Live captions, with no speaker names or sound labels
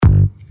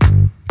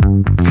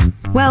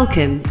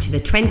Welcome to the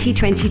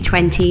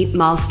 2020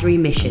 Mastery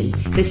Mission,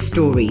 The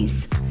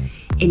Stories.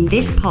 In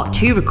this Part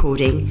 2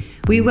 recording,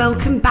 we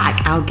welcome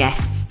back our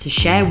guests to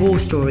share war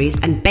stories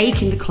and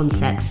bake in the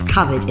concepts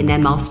covered in their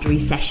Mastery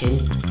session.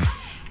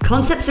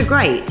 Concepts are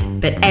great,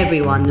 but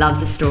everyone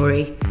loves a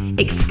story.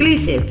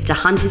 Exclusive to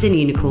Hunters and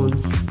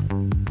Unicorns.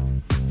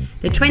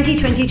 The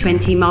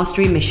 2020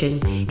 Mastery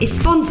Mission is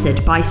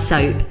sponsored by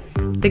SOAP,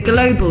 the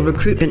global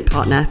recruitment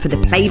partner for the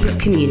Playbook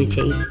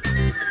community.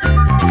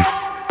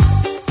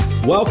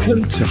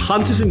 Welcome to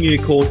Hunters and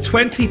Unicorn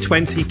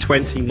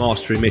 2020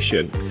 Mastery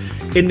Mission.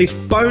 In this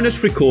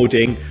bonus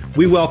recording,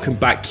 we welcome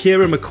back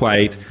Ciara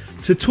McQuaid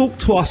to talk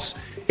to us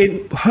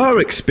in her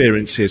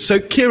experiences. So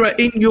Ciara,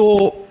 in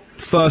your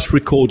first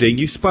recording,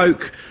 you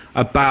spoke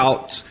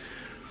about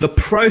the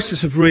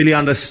process of really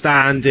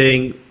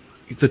understanding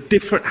the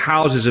different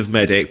houses of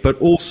Medic, but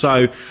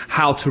also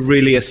how to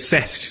really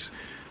assess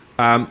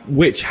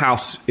which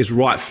house is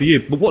right for you.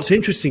 But what's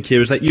interesting,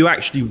 Ciara, is that you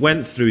actually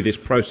went through this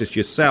process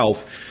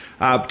yourself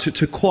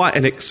to quite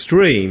an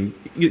extreme.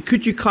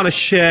 Could you kind of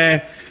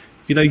share,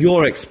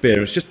 your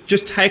experience?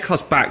 Just take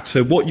us back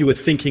to what you were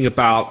thinking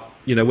about,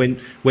 when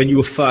you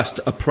were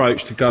first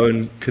approached to go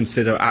and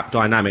consider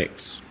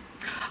AppDynamics.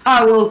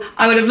 Oh, well,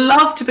 I would have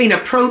loved to have been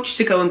approached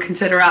to go and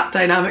consider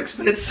AppDynamics,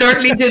 but it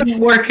certainly didn't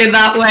work in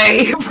that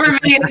way for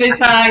me at the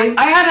time.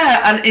 I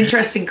had an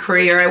interesting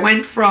career. I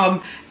went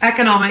from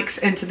economics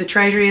into the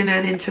Treasury and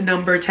then into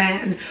number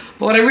 10.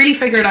 But what I really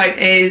figured out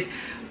is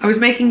I was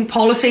making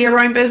policy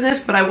around business,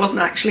 but I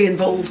wasn't actually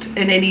involved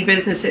in any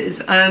businesses.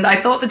 And I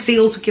thought that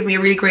sales would give me a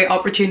really great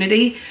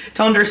opportunity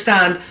to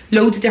understand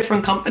loads of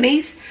different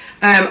companies.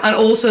 And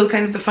also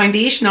kind of the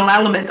foundational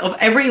element of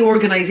every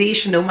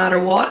organization, no matter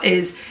what,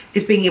 is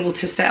being able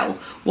to sell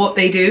what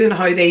they do and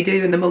how they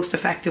do in the most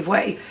effective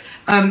way.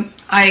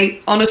 I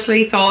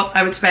honestly thought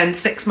I would spend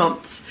 6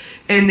 months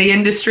in the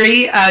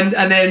industry and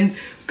then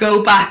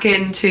go back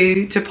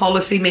into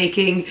policy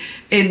making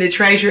in the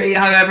Treasury.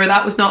 However,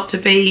 that was not to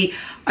be.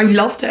 I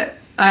loved it.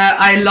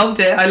 I loved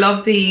it. I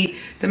loved the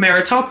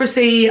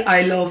meritocracy.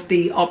 I loved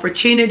the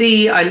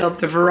opportunity. I loved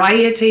the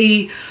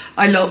variety.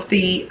 I loved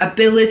the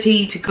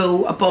ability to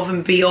go above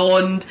and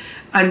beyond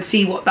and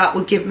see what that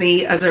would give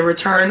me as a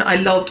return. I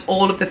loved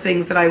all of the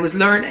things that I was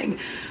learning.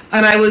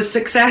 And I was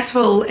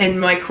successful in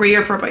my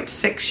career for about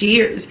 6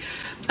 years.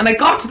 And I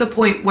got to the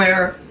point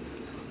where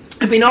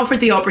I've been offered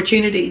the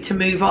opportunity to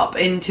move up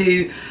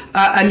into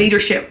a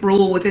leadership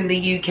role within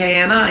the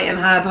UKNI and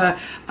have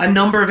a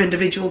number of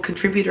individual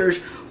contributors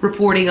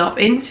reporting up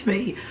into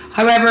me.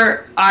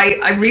 However,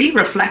 I really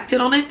reflected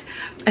on it.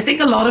 I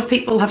think a lot of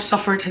people have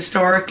suffered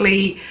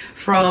historically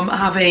from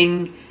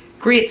having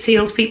great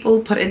salespeople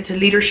put into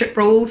leadership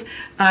roles,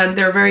 and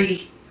they're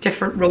very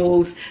different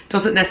roles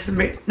doesn't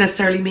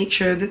necessarily make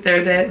sure that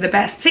they're the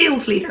best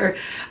sales leader.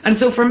 And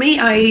so for me,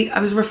 I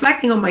was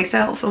reflecting on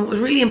myself, and what was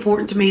really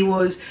important to me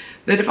was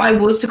that if I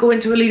was to go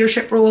into a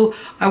leadership role,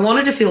 I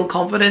wanted to feel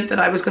confident that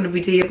I was going to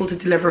be able to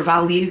deliver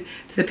value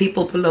to the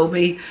people below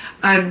me.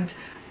 And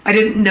I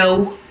didn't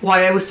know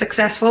why I was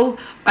successful.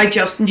 I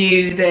just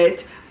knew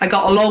that I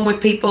got along with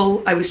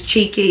people, I was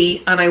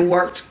cheeky, and I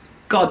worked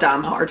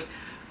goddamn hard.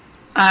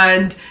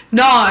 And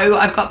now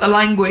I've got the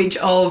language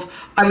of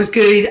I was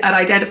good at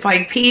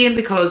identifying pain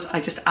because I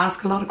just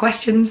ask a lot of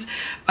questions.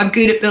 I'm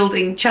good at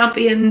building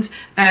champions,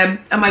 and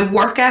my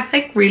work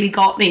ethic really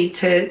got me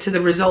to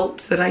the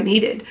results that I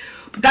needed.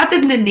 But that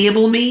didn't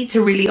enable me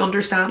to really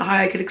understand how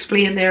I could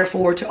explain,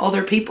 therefore, to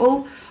other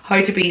people how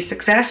to be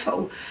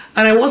successful.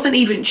 And I wasn't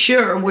even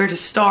sure where to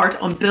start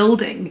on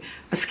building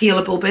a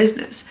scalable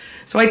business.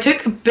 So I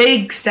took a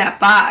big step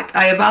back.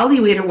 I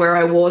evaluated where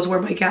I was,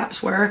 where my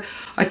gaps were.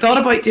 I thought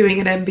about doing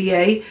an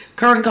MBA.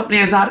 Current company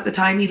I was at the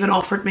time even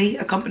offered me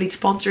a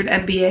company-sponsored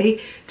MBA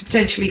to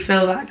potentially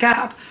fill that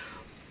gap.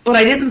 But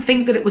I didn't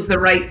think that it was the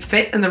right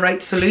fit and the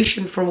right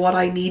solution for what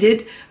I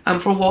needed and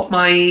for what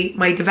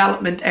my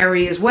development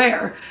areas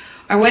were.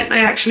 I went and I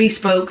actually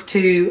spoke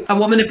to a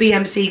woman at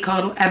BMC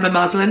called Emma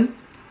Maslin.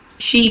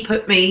 She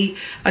put me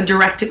and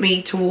directed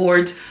me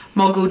towards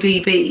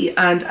MongoDB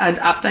and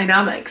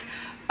AppDynamics.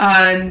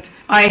 And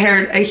I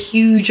heard a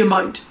huge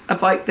amount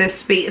about this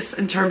space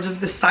in terms of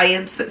the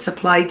science that's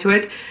applied to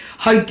it,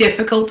 how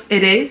difficult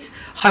it is,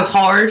 how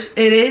hard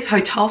it is,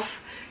 how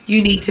tough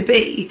you need to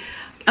be.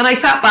 And I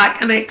sat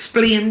back and I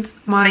explained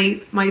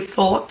my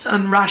thought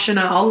and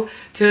rationale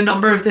to a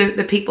number of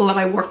the people that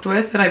I worked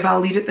with that I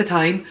valued at the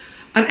time,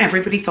 and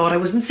everybody thought I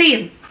was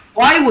insane.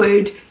 Why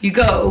would you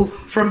go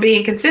from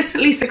being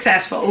consistently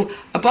successful,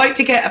 about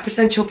to get a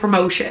potential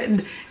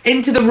promotion,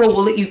 into the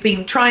role that you've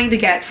been trying to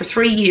get for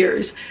 3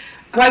 years?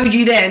 Why would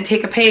you then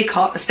take a pay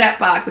cut, a step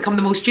back, become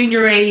the most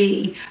junior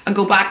AE, and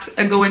go back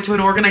and go into an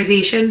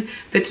organisation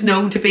that's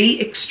known to be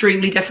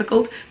extremely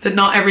difficult, that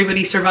not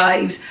everybody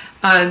survives,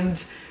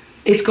 and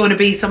it's going to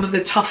be some of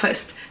the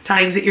toughest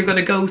times that you're going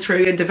to go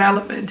through in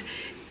development?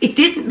 It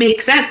didn't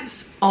make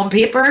sense on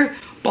paper,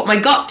 but my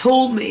gut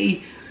told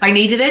me I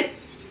needed it.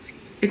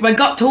 Like, my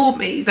gut told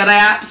me that I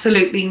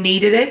absolutely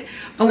needed it.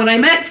 And when I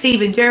met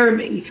Steve and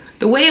Jeremy,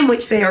 the way in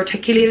which they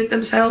articulated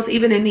themselves,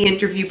 even in the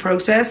interview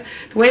process,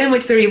 the way in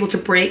which they're able to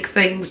break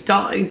things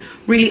down,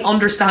 really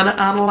understand it,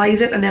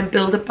 analyse it, and then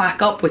build it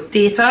back up with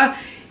data.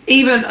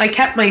 Even I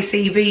kept my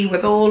CV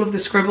with all of the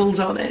scribbles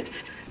on it.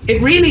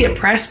 It really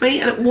impressed me,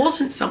 and it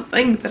wasn't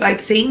something that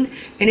I'd seen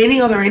in any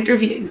other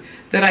interview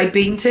that I'd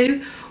been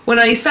to. When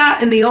I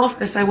sat in the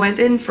office, I went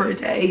in for a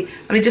day,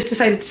 and I just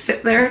decided to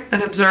sit there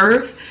and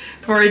observe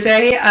for a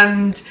day,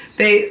 and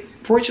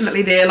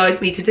fortunately they allowed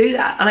me to do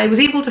that, and I was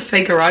able to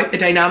figure out the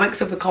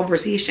dynamics of the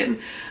conversation,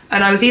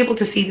 and I was able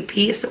to see the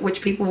pace at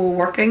which people were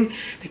working.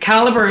 The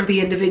caliber of the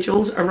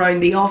individuals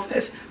around the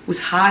office was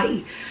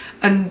high,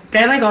 and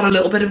then I got a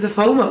little bit of the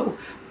FOMO.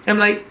 I'm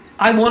like,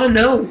 I want to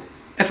know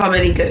if I'm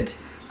any good.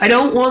 I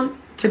don't want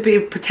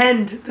to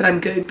pretend that I'm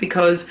good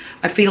because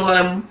I feel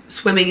that I'm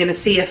swimming in a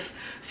safe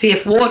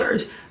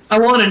waters. I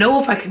want to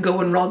know if I can go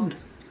and run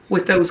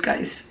with those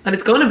guys, and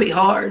it's going to be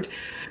hard.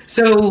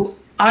 So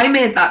I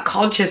made that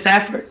conscious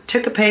effort,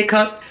 took a pay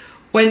cut,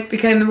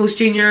 became the most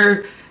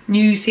junior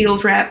new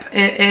sales rep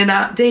in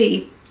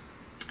AppD.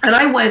 And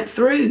I went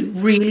through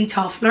really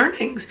tough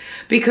learnings,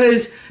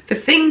 because the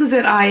things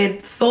that I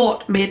had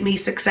thought made me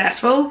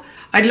successful,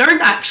 I'd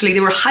learned actually they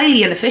were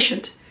highly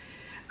inefficient.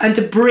 And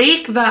to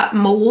break that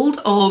mold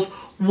of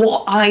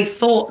what I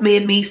thought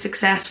made me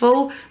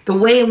successful, the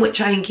way in which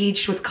I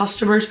engaged with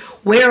customers,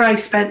 where I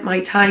spent my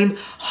time,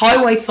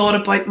 how I thought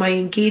about my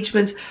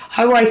engagement,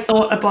 how I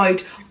thought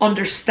about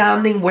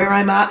understanding where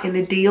I'm at in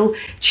a deal,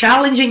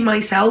 challenging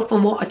myself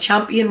on what a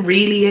champion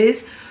really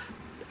is.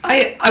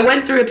 I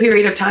went through a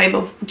period of time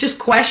of just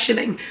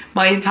questioning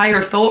my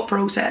entire thought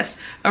process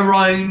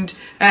around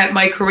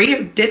my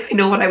career. Did I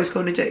know what I was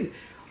going to do?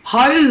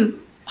 How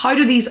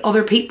do these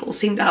other people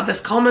seem to have this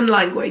common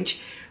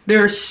language?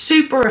 They're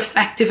super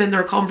effective in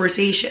their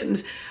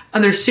conversations,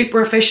 and they're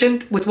super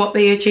efficient with what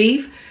they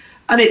achieve.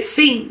 And it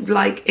seemed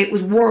like it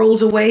was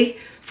worlds away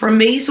from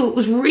me. So it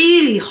was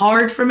really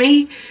hard for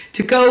me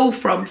to go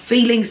from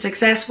feeling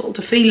successful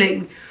to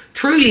feeling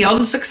truly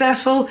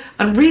unsuccessful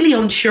and really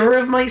unsure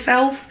of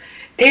myself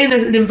in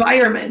an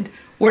environment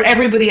where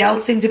everybody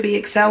else seemed to be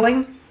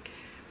excelling.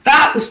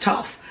 That was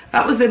tough.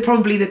 That was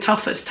probably the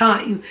toughest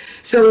time.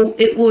 So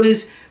it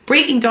was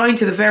breaking down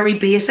to the very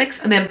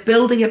basics and then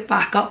building it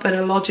back up in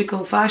a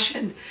logical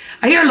fashion.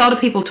 I hear a lot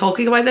of people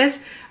talking about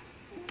this.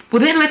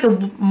 Within like a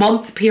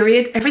month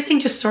period, everything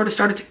just sort of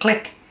started to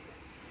click.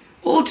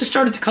 All just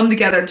started to come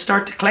together and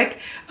start to click.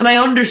 And I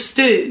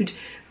understood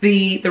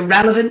the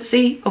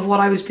relevancy of what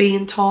I was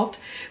being taught,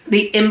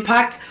 the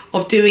impact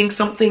of doing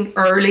something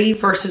early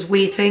versus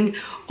waiting,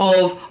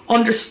 of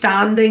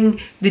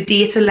understanding the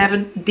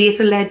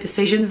data-led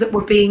decisions that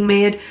were being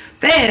made,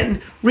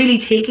 then really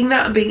taking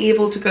that and being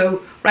able to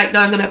go, right,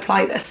 now I'm going to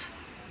apply this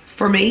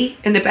for me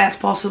in the best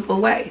possible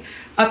way.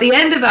 At the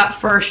end of that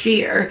first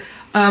year,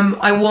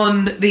 I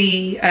won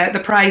the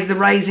prize, the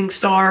Rising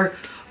Star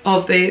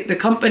of the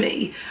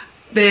company.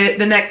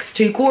 The next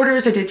 2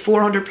 quarters, I did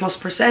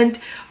 400+%.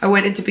 I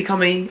went into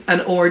becoming an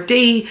RD.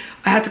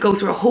 I had to go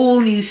through a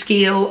whole new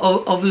scale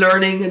of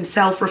learning and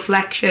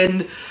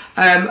self-reflection.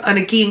 And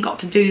again, got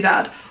to do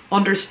that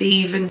under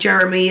Steve and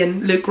Jeremy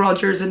and Luke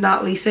Rogers and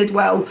Natalie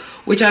Sidwell,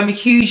 which I'm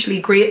hugely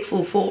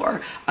grateful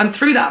for. And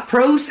through that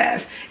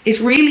process, it's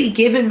really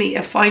given me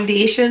a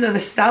foundation and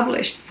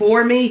established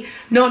for me,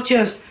 not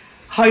just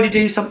how to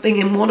do something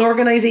in one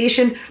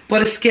organization,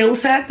 but a skill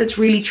set that's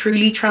really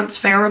truly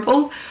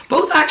transferable,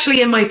 both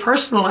actually in my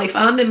personal life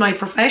and in my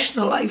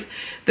professional life,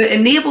 that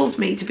enables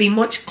me to be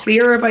much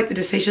clearer about the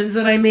decisions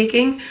that I'm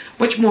making,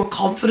 much more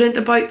confident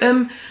about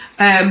them,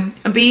 and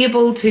be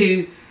able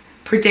to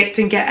predict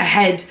and get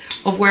ahead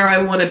of where I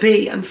want to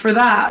be. And for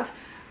that,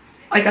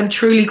 like, I'm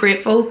truly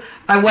grateful.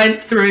 I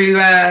went through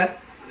a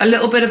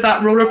little bit of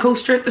that roller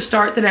coaster at the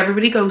start that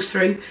everybody goes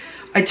through.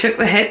 I took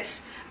the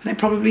hits, and I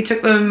probably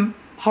took them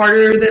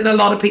harder than a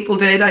lot of people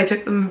did. I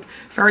took them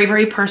very,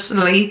 very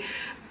personally,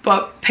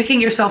 but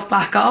picking yourself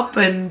back up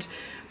and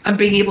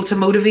being able to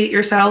motivate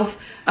yourself,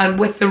 and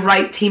with the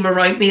right team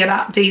around me at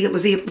AppD that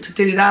was able to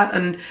do that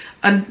and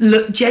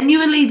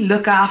genuinely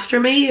look after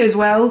me as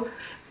well,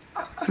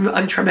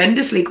 I'm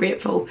tremendously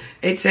grateful.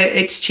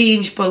 It's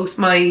changed both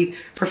my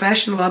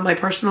professional and my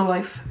personal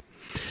life.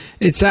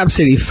 It's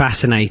absolutely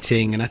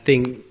fascinating, and I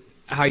think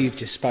how you've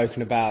just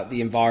spoken about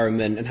the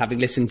environment and having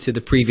listened to the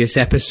previous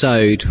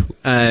episode,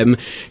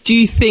 do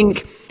you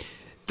think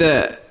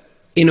that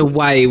in a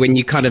way, when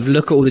you kind of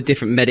look at all the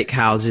different medic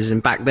houses,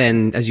 and back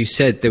then, as you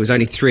said, there was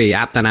only 3,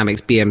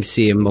 AppDynamics,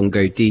 BMC and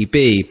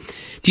MongoDB,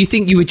 do you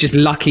think you were just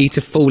lucky to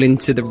fall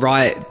into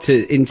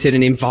into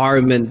an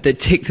environment that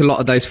ticked a lot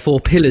of those 4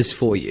 pillars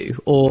for you?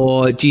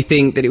 Or do you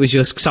think that it was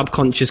your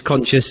subconscious,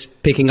 conscious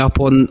picking up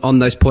on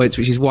those points,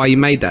 which is why you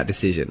made that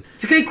decision?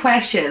 It's a good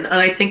question, and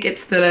I think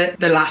it's the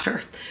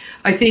latter.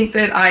 I think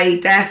that I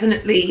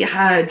definitely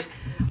had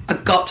a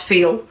gut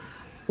feel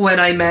when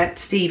I met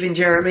Steve and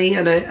Jeremy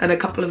and a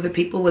couple of the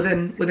people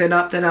within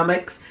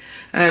AppDynamics.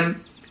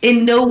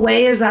 in no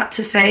way is that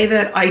to say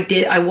that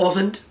I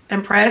wasn't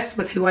impressed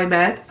with who I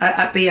met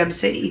at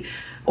BMC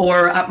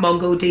or at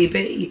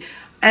MongoDB.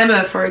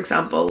 Emma, for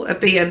example, at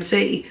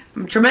BMC,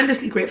 I'm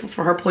tremendously grateful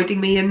for her pointing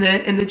me in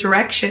the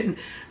direction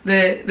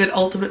that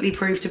ultimately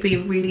proved to be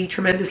really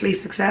tremendously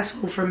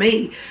successful for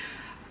me.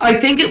 I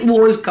think it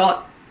was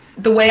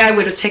the way I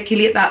would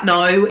articulate that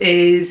now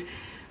is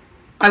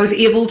I was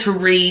able to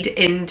read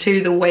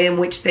into the way in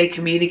which they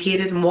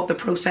communicated and what the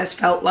process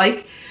felt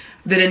like,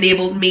 that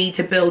enabled me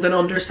to build an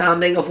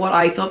understanding of what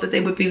I thought that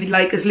they would be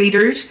like as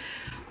leaders.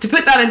 To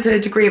put that into a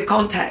degree of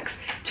context,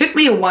 it took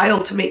me a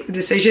while to make the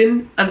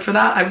decision, and for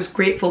that I was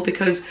grateful,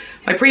 because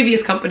my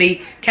previous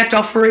company kept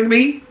offering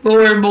me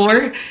more and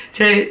more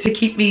to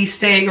keep me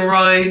staying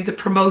around, the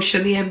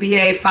promotion, the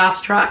MBA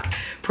fast track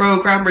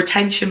program,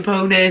 retention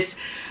bonus,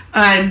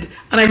 and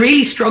I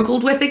really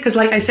struggled with it, because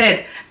like I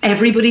said,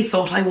 everybody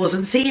thought I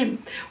wasn't sane.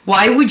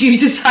 Why would you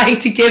decide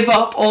to give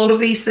up all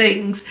of these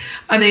things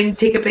and then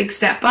take a big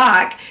step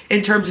back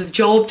in terms of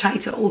job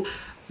title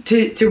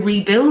to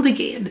rebuild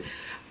again?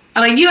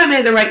 And I knew I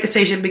made the right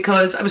decision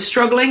because I was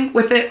struggling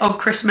with it on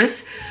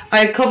Christmas.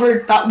 I had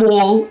covered that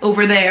wall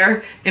over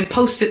there in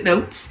Post-it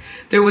notes.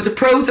 There was a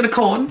pros and a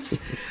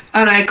cons,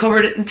 and I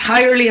covered it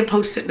entirely in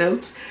Post-it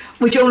notes,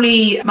 which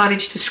only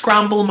managed to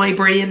scramble my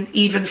brain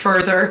even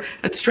further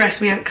and stress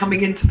me out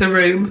coming into the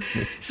room.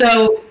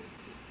 So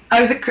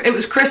it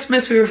was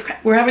Christmas. We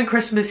were having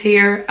Christmas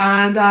here,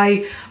 and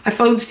I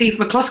phoned Steve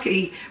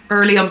McCluskey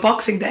early on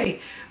Boxing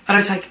Day, and I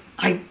was like,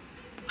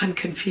 I'm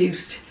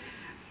confused.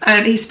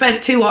 And he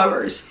spent 2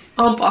 hours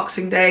on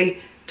Boxing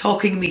Day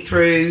talking me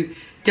through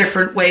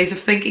different ways of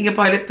thinking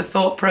about it, the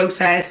thought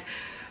process.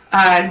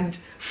 And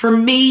for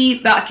me,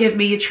 that gave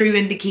me a true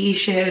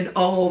indication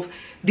of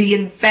the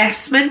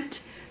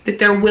investment that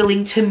they're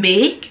willing to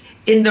make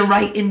in the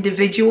right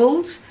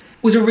individuals.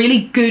 Was a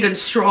really good and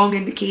strong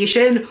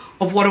indication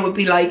of what it would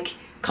be like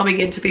coming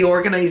into the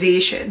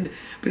organization,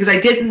 because I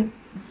didn't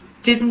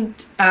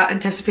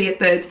anticipate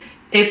that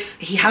if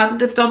he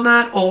hadn't have done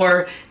that,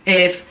 or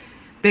if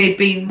they'd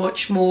been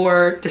much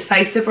more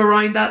decisive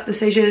around that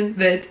decision,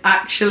 that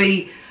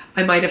actually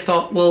I might have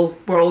thought, well,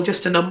 we're all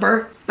just a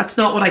number. That's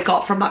not what I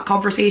got from that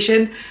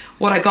conversation.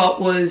 What I got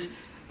was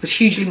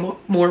hugely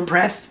more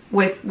impressed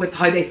with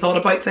how they thought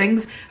about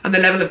things and the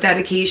level of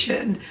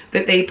dedication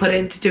that they put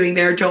into doing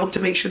their job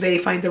to make sure they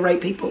find the right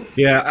people.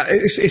 Yeah,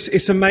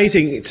 it's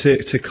amazing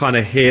to kind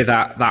of hear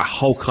that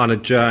whole kind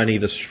of journey,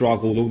 the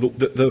struggle,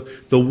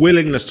 the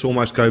willingness to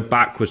almost go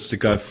backwards to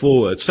go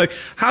forward. So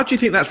how do you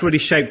think that's really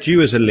shaped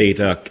you as a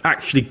leader,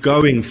 actually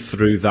going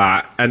through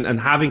that and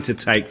having to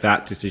take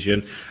that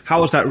decision? How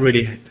has that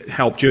really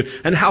helped you,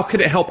 and how could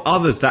it help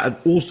others that are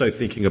also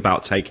thinking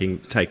about taking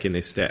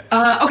this step?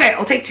 Okay,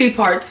 I'll take 2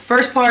 parts.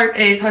 First part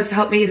is how to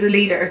help me as a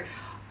leader.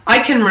 I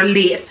can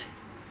relate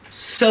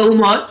so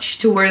much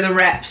to where the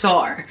reps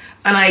are,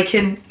 and I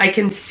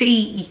can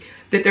see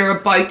that they're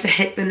about to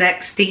hit the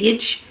next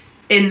stage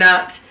in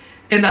that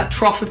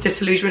trough of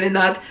disillusionment, in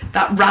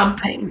that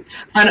ramping,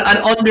 and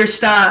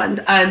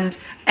understand and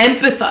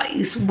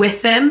empathize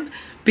with them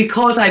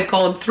because I've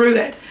gone through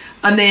it,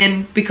 and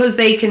then because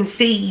they can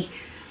see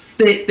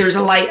that there's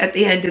a light at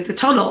the end of the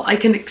tunnel, I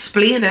can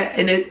explain it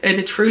in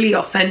a truly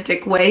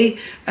authentic way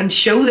and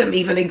show them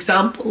even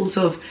examples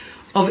of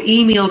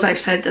emails I've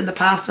sent in the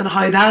past and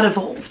how that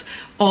evolved,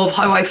 of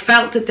how I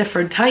felt at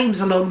different times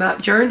along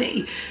that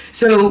journey.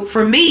 So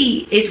for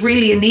me, it's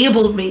really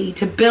enabled me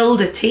to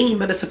build a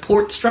team and a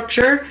support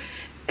structure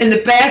in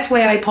the best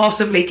way I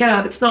possibly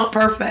can. It's not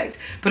perfect,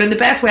 but in the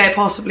best way I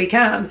possibly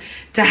can,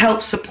 to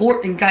help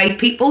support and guide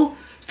people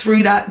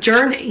through that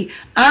journey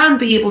and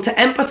be able to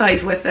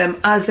empathize with them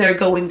as they're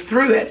going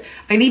through it,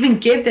 and even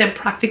give them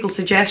practical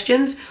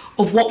suggestions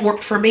of what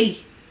worked for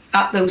me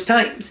at those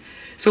times.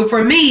 So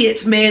for me,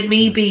 it's made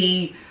me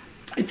be,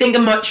 I think, a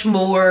much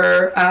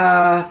more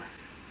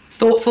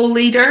thoughtful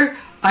leader.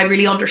 I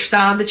really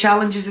understand the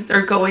challenges that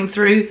they're going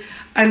through,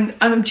 and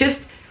I'm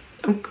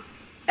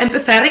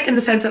empathetic in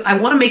the sense that I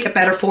want to make it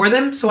better for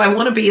them. So I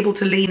want to be able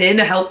to lean in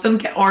to help them,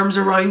 get arms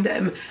around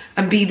them,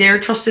 and be their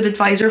trusted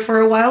advisor for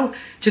a while,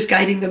 just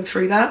guiding them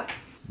through that.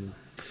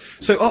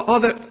 So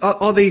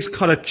are these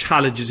kind of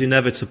challenges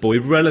inevitable,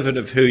 irrelevant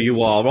of who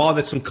you are? Are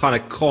there some kind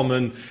of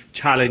common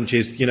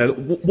challenges? You know,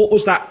 what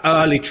was that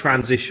early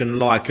transition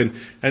like,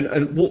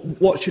 and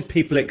what should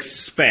people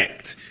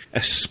expect,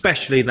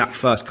 especially in that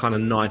first kind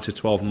of 9 to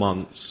 12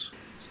 months?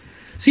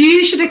 So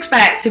you should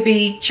expect to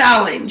be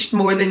challenged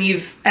more than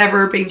you've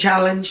ever been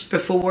challenged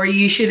before.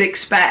 You should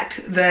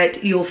expect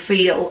that you'll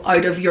feel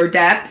out of your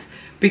depth,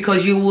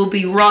 because you will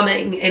be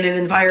running in an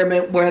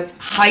environment with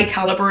high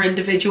caliber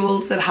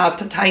individuals that have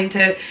the time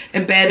to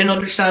embed and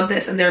understand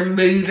this, and they're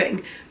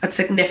moving at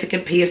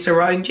significant pace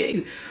around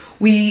you.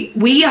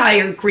 We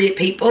hire great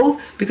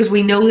people because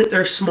we know that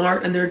they're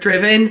smart and they're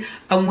driven,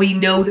 and we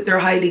know that they're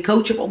highly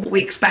coachable, but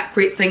we expect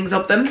great things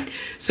of them.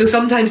 So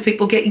sometimes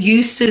people get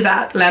used to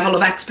that level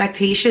of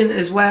expectation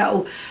as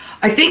well.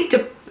 I think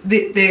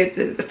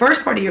the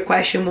first part of your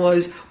question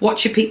was, what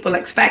should people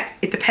expect?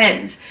 It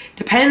depends.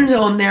 Depends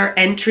on their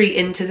entry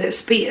into this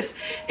space.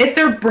 If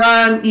they're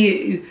brand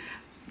new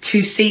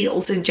to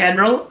sales in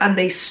general and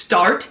they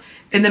start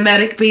in the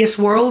medic-based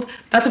world,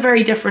 that's a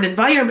very different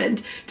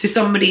environment to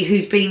somebody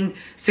who's been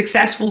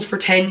successful for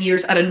 10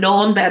 years at a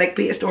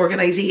non-medic-based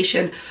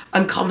organisation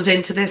and comes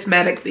into this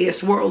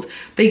medic-based world.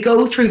 They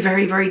go through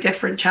very, very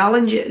different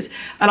challenges.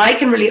 And I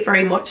can relate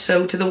very much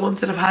so to the ones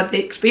that have had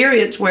the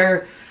experience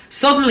where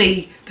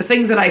suddenly the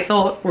things that I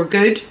thought were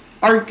good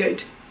aren't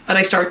good. And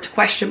I start to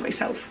question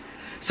myself.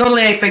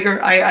 Suddenly I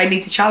figure I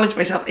need to challenge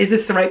myself. Is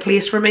this the right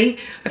place for me?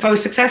 If I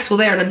was successful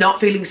there and I'm not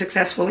feeling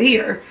successful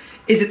here,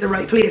 is it the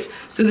right place?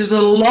 So there's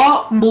a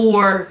lot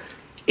more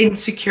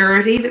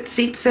insecurity that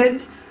seeps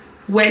in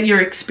when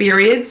you're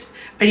experienced,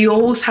 and you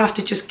always have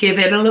to just give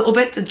in a little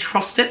bit and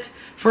trust it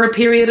for a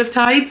period of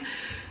time.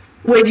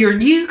 When you're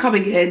new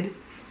coming in,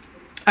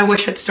 I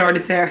wish I'd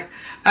started there.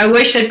 I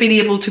wish I'd been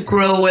able to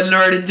grow and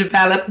learn and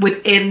develop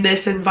within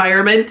this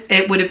environment.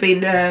 It would have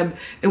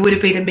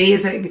been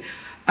amazing.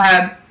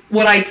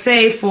 What I'd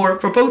say for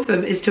both of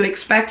them is to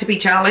expect to be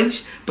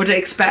challenged, but to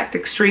expect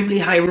extremely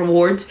high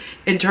rewards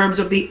in terms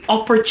of the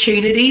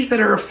opportunities that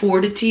are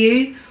afforded to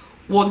you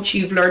once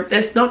you've learned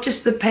this. Not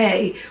just the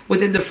pay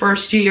within the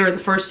first year or the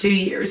first 2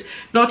 years,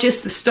 not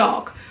just the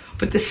stock,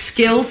 but the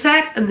skill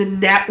set and the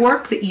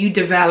network that you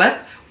develop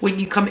when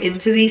you come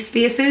into these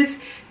spaces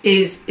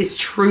is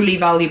truly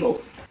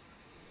valuable.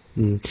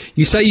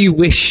 You say you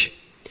wish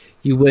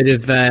you would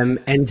have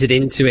entered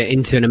into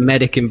a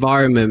medic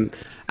environment.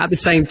 At the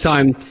same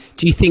time,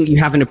 do you think you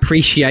have an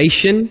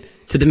appreciation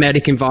to the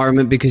medic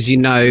environment because you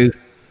know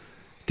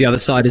the other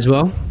side as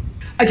well?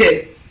 I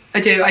do.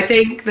 I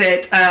think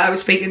that I was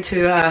speaking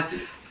to a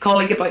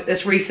colleague about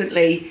this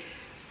recently.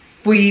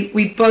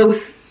 We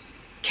both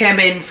came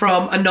in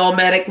from a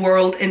non-medic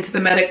world into the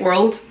medic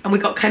world, and we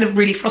got kind of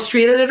really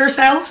frustrated at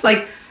ourselves.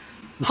 Like,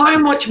 how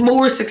much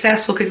more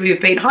successful could we have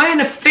been? How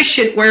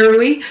inefficient were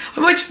we?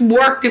 How much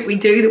work did we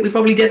do that we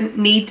probably didn't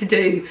need to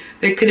do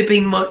that could have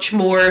been much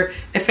more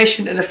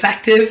efficient and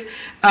effective?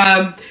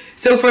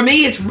 So for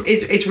me, it's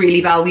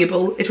really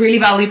valuable. It's really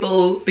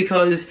valuable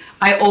because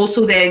I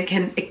also then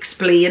can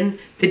explain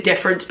the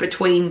difference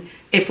between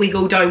if we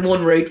go down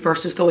one route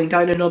versus going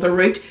down another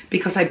route,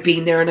 because I've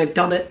been there and I've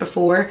done it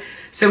before.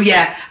 So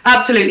yeah,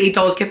 absolutely, it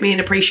does give me an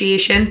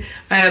appreciation.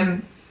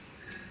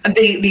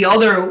 The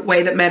other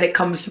way that medic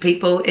comes to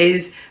people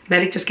is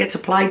medic just gets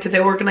applied to the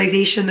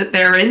organisation that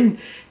they're in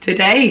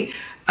today,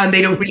 and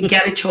they don't really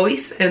get a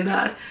choice in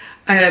that.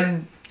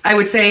 I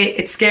would say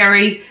it's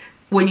scary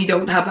when you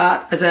don't have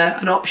that as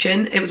an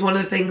option. It was one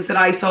of the things that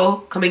I saw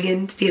coming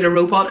into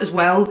DataRobot as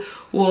well,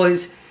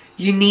 was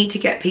you need to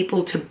get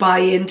people to buy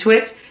into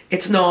it.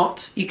 It's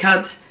not, you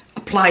can't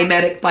apply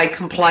medic by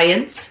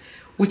compliance,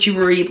 which you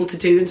were able to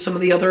do in some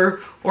of the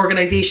other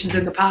organisations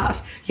in the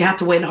past. You had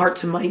to win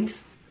hearts and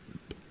minds.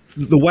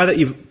 The way that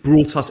you've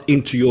brought us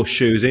into your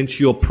shoes,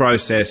 into your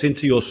process,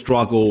 into your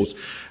struggles,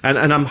 and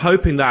I'm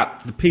hoping that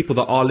the people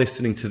that are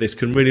listening to this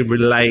can really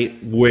relate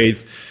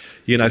with,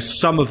 you know,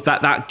 some of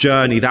that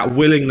journey, that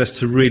willingness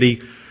to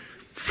really,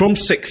 from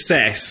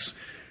success,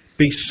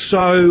 be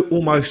so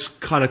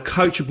almost kind of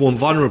coachable and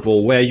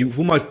vulnerable, where you've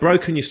almost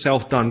broken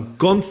yourself down,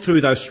 gone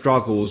through those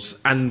struggles,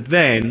 and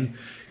then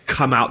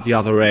come out the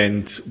other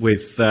end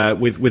with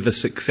the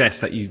success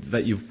that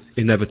you've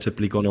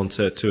inevitably gone on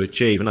to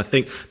achieve. And I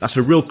think that's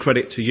a real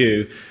credit to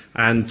you,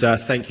 and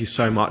thank you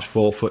so much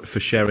for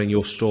sharing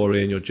your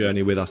story and your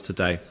journey with us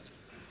today.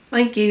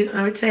 Thank you.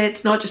 I would say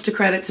it's not just a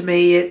credit to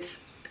me,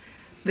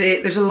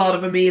 there's a lot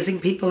of amazing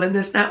people in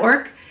this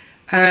network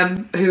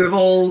who have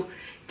all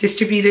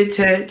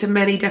distributed to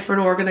many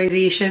different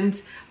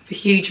organisations. I have a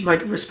huge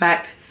amount of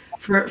respect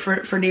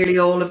for nearly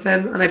all of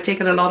them, and I've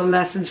taken a lot of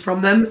lessons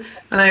from them,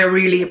 and I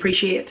really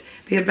appreciate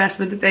the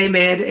investment that they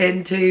made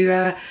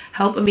into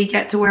helping me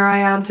get to where I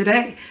am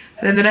today.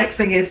 And then the next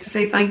thing is to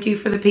say thank you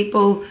for the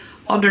people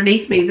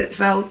underneath me that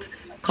felt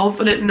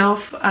confident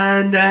enough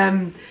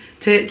and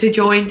to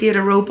join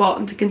DataRobot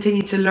and to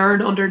continue to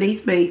learn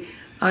underneath me.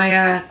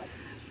 I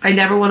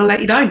never want to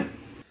let you down.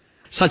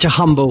 Such a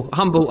humble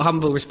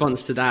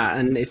response to that,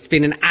 and it's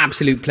been an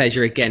absolute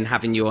pleasure again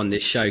having you on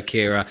this show,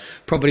 Kira.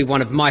 Probably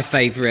one of my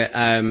favourite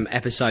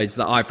episodes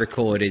that I've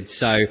recorded,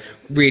 so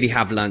really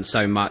have learned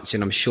so much,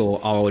 and I'm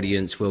sure our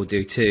audience will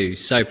do too.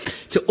 So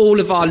to all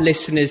of our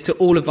listeners, to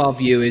all of our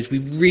viewers, we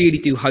really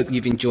do hope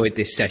you've enjoyed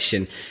this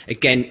session.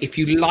 Again, if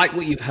you like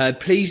what you've heard,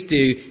 please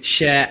do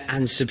share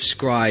and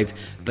subscribe.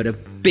 But a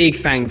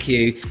big thank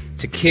you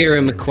to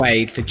Kira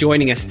McQuaid for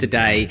joining us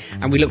today,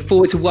 and we look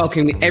forward to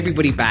welcoming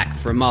everybody back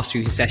for a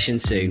mastery session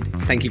soon.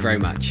 Thank you very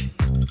much.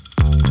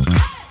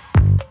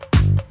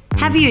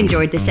 Have you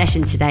enjoyed the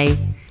session today?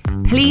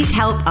 Please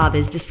help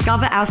others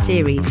discover our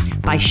series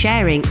by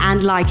sharing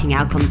and liking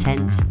our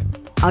content.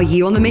 Are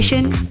you on the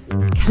mission?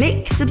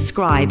 Click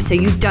subscribe so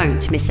you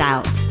don't miss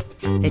out.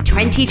 The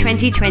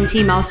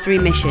 2020 Mastery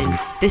Mission,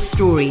 The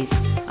Stories,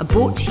 are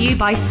brought to you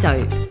by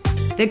SOAP,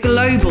 the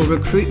global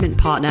recruitment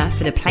partner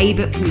for the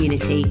Playbook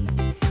community.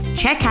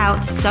 Check out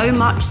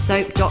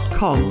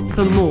SoMuchSoap.com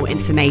for more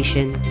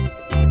information.